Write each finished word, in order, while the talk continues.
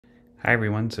Hi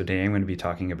everyone, so today I'm going to be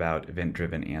talking about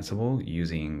Event-Driven Ansible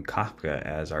using Kafka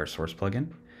as our source plugin.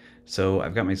 So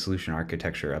I've got my solution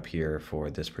architecture up here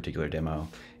for this particular demo,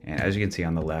 and as you can see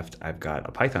on the left, I've got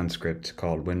a Python script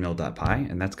called windmill.py,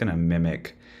 and that's going to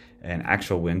mimic an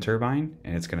actual wind turbine,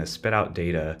 and it's going to spit out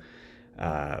data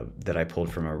that I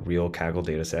pulled from a real Kaggle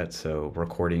data set, so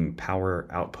recording power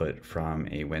output from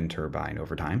a wind turbine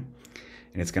over time.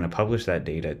 And it's going to publish that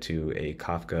data to a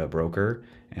Kafka broker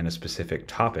and a specific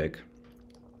topic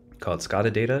called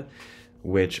SCADA data,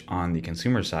 which on the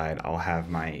consumer side, I'll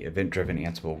have my event-driven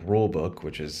Ansible rulebook,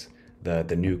 which is the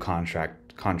new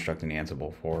construct in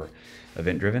Ansible for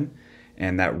event-driven.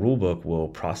 And that rulebook will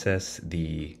process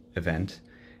the event,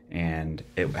 and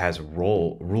it has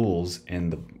rules in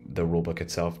the rulebook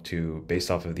itself to, based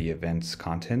off of the event's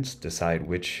contents, decide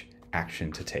which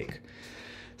action to take.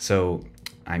 So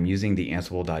I'm using the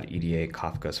Ansible.eda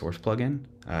Kafka source plugin.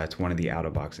 It's one of the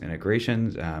out-of-box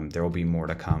integrations. There will be more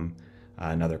to come.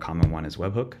 Another common one is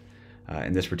webhook.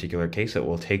 In this particular case, it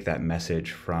will take that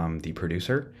message from the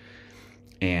producer.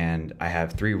 And I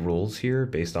have 3 rules here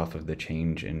based off of the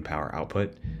change in power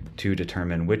output to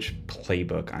determine which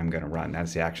playbook I'm going to run.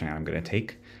 That's the action I'm going to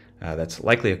take. That's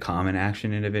likely a common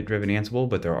action in Event-Driven Ansible,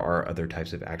 but there are other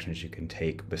types of actions you can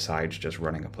take besides just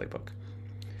running a playbook.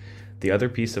 The other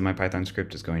piece of my Python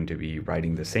script is going to be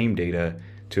writing the same data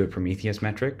to a Prometheus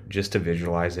metric just to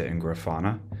visualize it in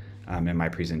Grafana in my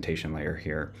presentation layer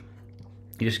here.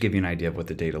 Just give you an idea of what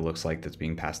the data looks like that's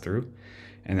being passed through.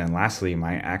 And then lastly,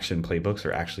 my action playbooks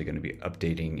are actually going to be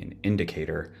updating an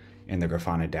indicator in the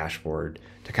Grafana dashboard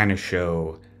to kind of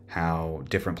show how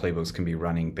different playbooks can be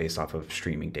running based off of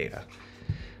streaming data.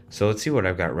 So let's see what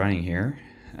I've got running here.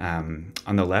 On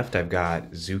the left, I've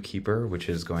got Zookeeper, which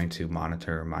is going to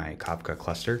monitor my Kafka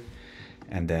cluster.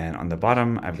 And then on the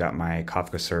bottom, I've got my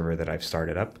Kafka server that I've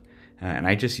started up. And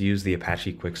I just use the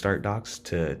Apache Quick Start docs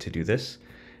to do this.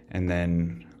 And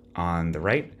then on the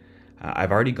right,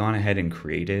 I've already gone ahead and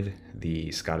created the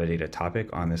SCADA data topic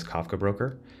on this Kafka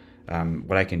broker.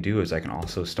 What I can do is I can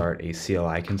also start a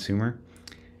CLI consumer,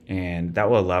 and that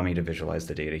will allow me to visualize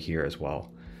the data here as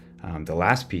well. The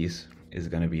last piece is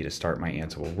going to be to start my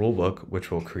Ansible rulebook,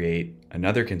 which will create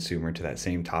another consumer to that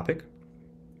same topic.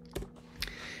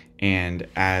 And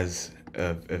as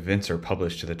events are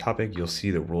published to the topic, you'll see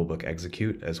the rulebook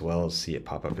execute as well as see it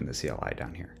pop up in the CLI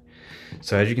down here.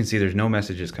 So as you can see, there's no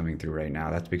messages coming through right now.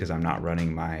 That's because I'm not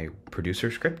running my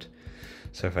producer script.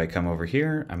 So if I come over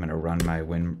here, I'm going to run my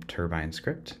wind turbine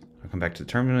script. I'll come back to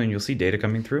the terminal and you'll see data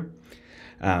coming through.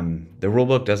 The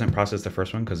rulebook doesn't process the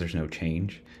first one because there's no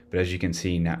change. But as you can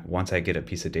see, now, once I get a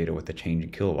piece of data with the change in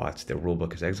kilowatts, the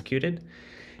rulebook is executed.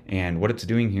 And what it's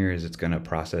doing here is it's going to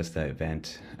process the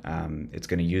event. It's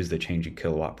going to use the change in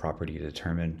kilowatt property to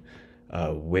determine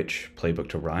which playbook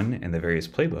to run. And the various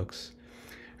playbooks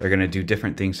are going to do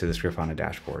different things to this Grafana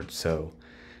dashboard. So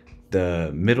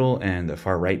the middle and the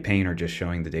far right pane are just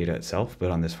showing the data itself, but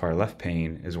on this far left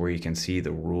pane is where you can see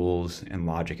the rules and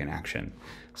logic in action.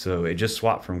 So it just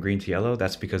swapped from green to yellow.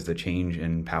 That's because the change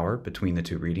in power between the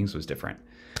 2 readings was different.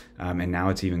 And now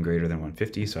it's even greater than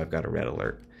 150, so I've got a red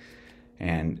alert.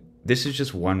 And this is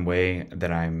just one way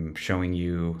that I'm showing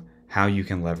you how you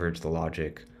can leverage the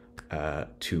logic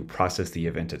to process the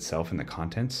event itself and the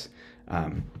contents.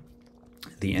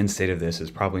 The end state of this is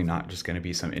probably not just going to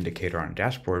be some indicator on a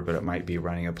dashboard, but it might be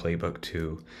running a playbook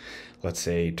to, let's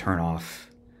say, turn off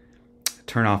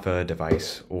a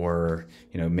device, or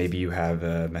maybe you have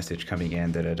a message coming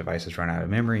in that a device has run out of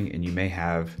memory, and you may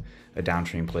have a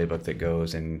downstream playbook that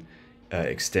goes and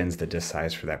extends the disk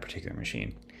size for that particular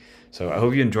machine. So I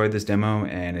hope you enjoyed this demo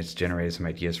and it's generated some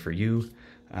ideas for you.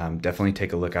 Definitely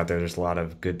take a look out there. There's a lot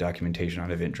of good documentation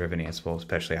on event-driven Ansible,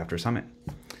 especially after Summit.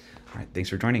 All right, thanks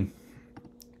for joining.